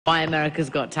By America's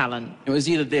Got Talent. It was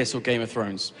either this or Game of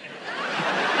Thrones.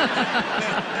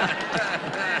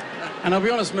 And I'll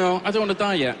be honest, Mel, I don't want to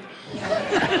die yet.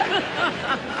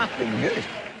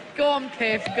 Go on,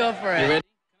 Piff, go for it. You ready?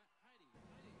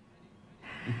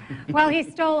 Well, he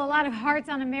stole a lot of hearts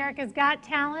on America's Got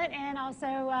Talent, and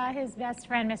also his best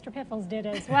friend, Mr. Piffles, did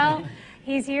as well.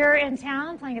 He's here in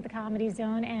town playing at the Comedy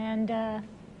Zone, and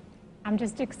I'm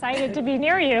just excited to be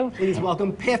near you. Please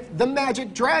welcome Piff the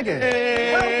Magic Dragon.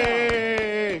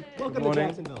 Hey! Welcome to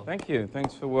Jacksonville. Thank you.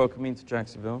 Thanks for welcoming me to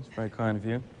Jacksonville. It's very kind of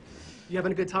you. You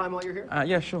having a good time while you're here?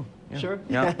 Yeah, sure. Yeah. Sure?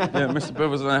 Yeah, Mr.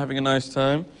 Bivers and I are having a nice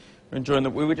time. We're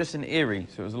enjoying we were just in Erie,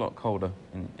 so it was a lot colder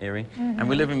in Erie. And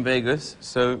we live in Vegas,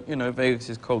 so, you know, Vegas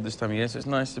is cold this time of year, so it's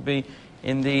nice to be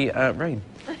in the rain.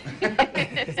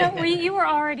 So you were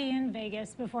already in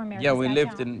Vegas before America's Yeah, we Got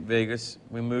lived Talent. in Vegas.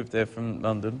 We moved there from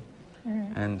London,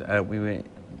 and we were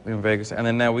in Vegas. And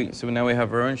then now we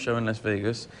have our own show in Las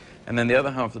Vegas. And then the other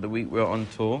half of the week, we're on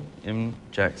tour in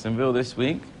Jacksonville this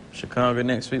week, Chicago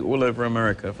next week, all over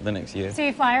America for the next year. So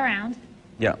you fly around.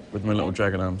 Yeah, with my little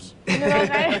dragon arms. It's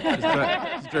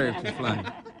It's very flying.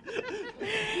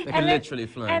 They can literally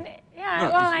fly. And, yeah, No,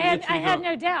 well, it's I had literally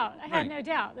no doubt. I had Right. no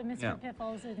doubt that Mr. Yeah.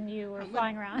 Piffles and you were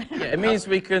flying around. Yeah, it means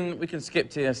we can skip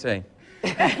TSA.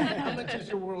 How much has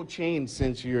your world changed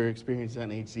since your experience on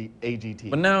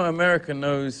AGT? But now America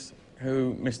knows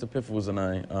who Mr. Piffles and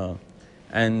I are.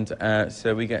 And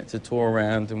so we get to tour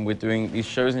around, and we're doing these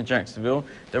shows in Jacksonville.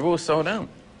 They're all sold out.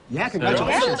 Yeah,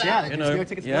 congratulations. Yeah, You casino know,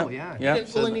 tickets yeah, full, yeah. You yeah.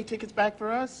 didn't pull any tickets back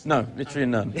for us? No, literally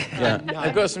none. Yeah,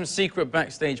 I've got some secret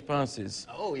backstage passes.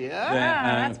 Oh, yeah?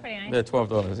 That's pretty nice. They're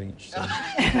 $12 each. So.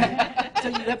 So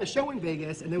you have the show in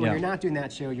Vegas, and then when Yeah. you're not doing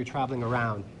that show, you're traveling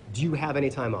around. Do you have any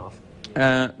time off?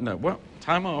 No, well,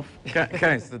 time off.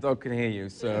 Guys, the dog can hear you,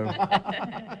 so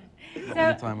So,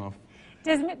 time off.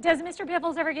 does Mr.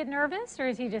 Piffles ever get nervous, or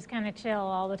is he just kind of chill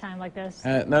all the time like this?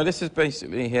 No, this is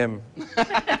basically him.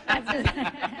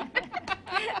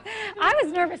 I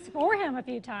was nervous for him a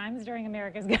few times during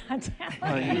America's Got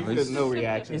Talent. There's no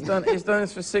reaction. He's done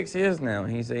this for 6 years now.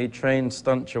 He's a trained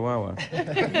stunt chihuahua.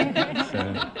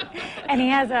 So, And he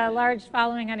has a large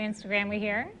following on Instagram, we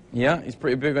hear. yeah, he's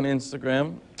pretty big on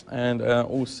Instagram and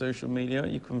all social media.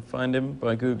 You can find him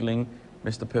by Googling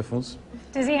Mr. Piffles.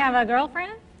 Does he have a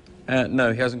girlfriend?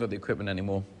 No, he hasn't got the equipment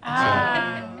anymore.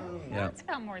 Yeah. Yeah. It's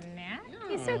about more than that.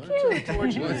 He's so cute.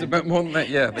 Well, it's about more than that,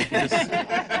 yeah. They can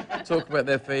just talk about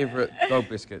their favorite dog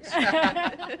biscuits.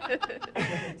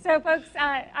 So, folks,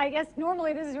 I guess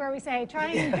normally this is where we say, try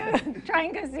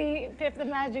and go see Piff the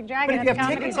Magic Dragon But if at you the have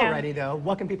Comedy tickets Zone. already, though,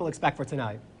 what can people expect for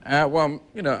tonight? Well,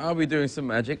 you know, I'll be doing some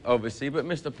magic, obviously, but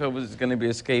Mr. Piffles is going to be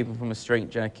escaping from a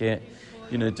straitjacket,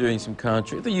 you know, doing some card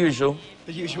trick, the usual.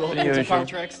 The usual The usual. card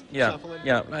tricks? Yeah, Shuffling?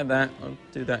 yeah, like that. I'll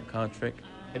do that card trick.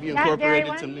 Have you That very incorporated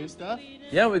one? some new stuff?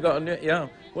 Yeah, we got a new, yeah.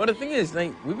 Well, the thing is,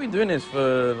 like, we've been doing this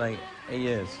for, like, 8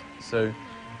 years, so,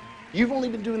 You've only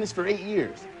been doing this for 8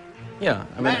 years. yeah.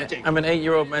 Magic. I'm an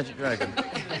 8-year-old magic dragon.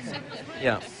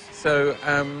 Yeah, so,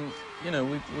 you know,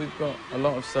 we've got a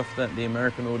lot of stuff that the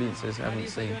American audiences haven't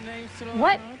seen.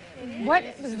 What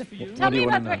was the... Tell do me you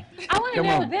about... wanna know? I want to Come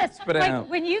know on, this. spit it Like, out.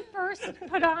 when you first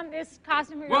put on this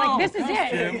costume, you were like, this is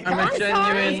it. I'm a sorry.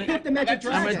 genuine, Piff the Magic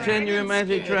I'm a Dragon. genuine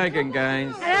magic dragon,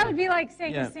 guys. And that would be like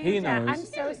saying Yeah, to he Santa, knows. I'm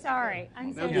so sorry.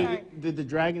 I'm so Now, sorry. did the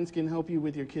dragon skin help you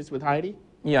with your kiss with Heidi?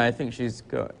 Yeah, I think she's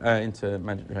got into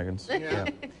magic dragons. Yeah,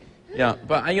 yeah,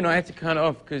 but you know, I had to cut it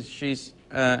off because she's,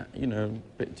 you know,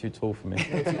 a bit too tall for me.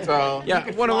 Too tall. Yeah, You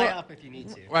can what fly I- up if you need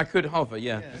to. Well, I could hover.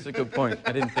 Yeah, that's a good point.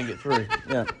 I didn't think it through.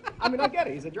 Yeah. I mean, I get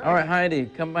it. He's a dragon. All right, Heidi,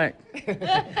 come back.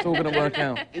 It's all gonna work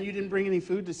out. And you didn't bring any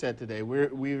food to set today. We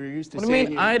were used to What do you seeing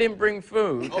mean? you. I didn't bring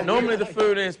food. Normally the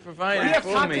food is We provided have for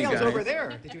me, cocktails guys. over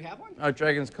there. Did you have one? Our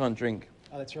dragons can't drink.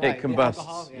 Oh, that's right. It The combusts.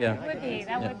 alcohol? Yeah.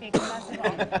 That would be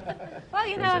combustible. Well,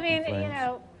 you know, I mean, you flames.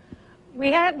 know,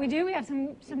 we have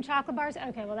some chocolate bars.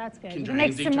 Okay, well, that's good. You can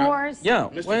make dragons eat chocolate? s'mores. Yeah.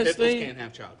 Mr. Where's Piffles the? can't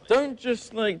have chocolate. Don't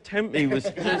just like tempt me with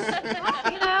just.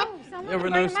 You know, someone There were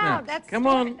can no bring them out. snacks. That's Come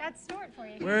store- on. That's stored for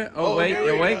you. Where? Oh wait,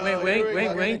 here we wait, go. wait, Here wait, we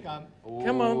wait, go. wait.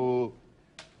 Come on. Ooh.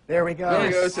 There we go. There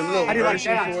we go. Some little How do you like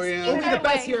version that? for you. Only the That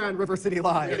best way. here on River City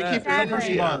Live. Gotta keep your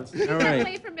Exactly. energy up. All right.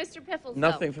 Wait for Mr. Piffles,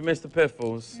 Nothing for Mr.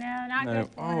 Piffles. No, not No.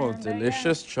 good for Oh, him, but yeah.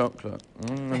 delicious chocolate.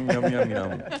 Yum, yum,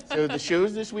 yum. So the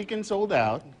shows this weekend sold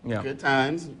out. Yeah. Good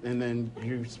times. And then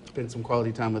you spent some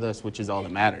quality time with us, which is all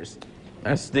that matters.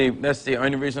 That's the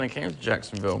only reason I came to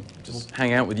Jacksonville. Just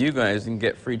hang out with you guys and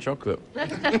get free chocolate.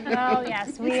 Oh,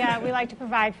 yes. We like to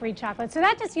provide free chocolate. So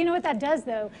that just, you know what that does,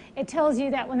 though? It tells you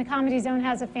that when the Comedy Zone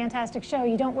has a fantastic show,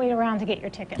 you don't wait around to get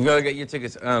your tickets. You gotta get your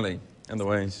tickets early. and the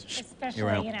ways. Especially, You're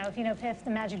out. you know, if you know Piff the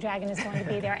Magic Dragon is going to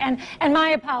be there. And my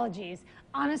apologies.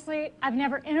 Honestly, I've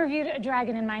never interviewed a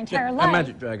dragon in my entire life. A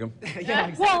magic dragon. Yeah,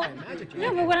 exactly. Well, Magic no,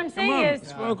 dragon. but what I'm saying is,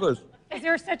 Smokers. is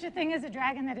there such a thing as a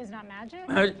dragon that is not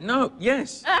magic? No,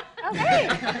 yes. Okay.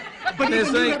 But There's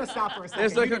even you like- gotta stop for a second.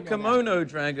 There's like You a didn't know that. kimono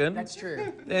dragon. That's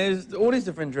true. There's all these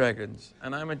different dragons,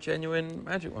 and I'm a genuine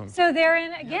magic one. So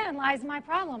therein again lies my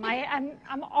problem. I'm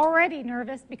already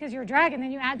nervous because you're a dragon,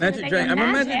 then you add to it Magic that dragon. you're I'm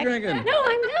a magic. magic dragon. No,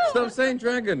 I'm not. Stop saying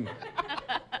dragon.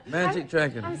 Magic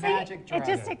dragon. I'm saying Magic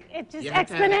it just You have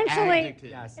to have an exponentially. adjective.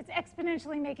 Yes. It's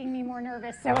exponentially making me more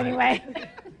nervous. So anyway,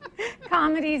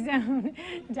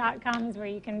 comedyzone.com is where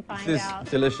you can find This is out.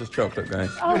 delicious chocolate, guys.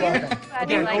 Oh, yeah. I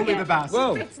do Again, like only it. the best.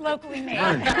 Whoa. It's locally made.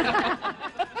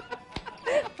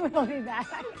 We'll be back.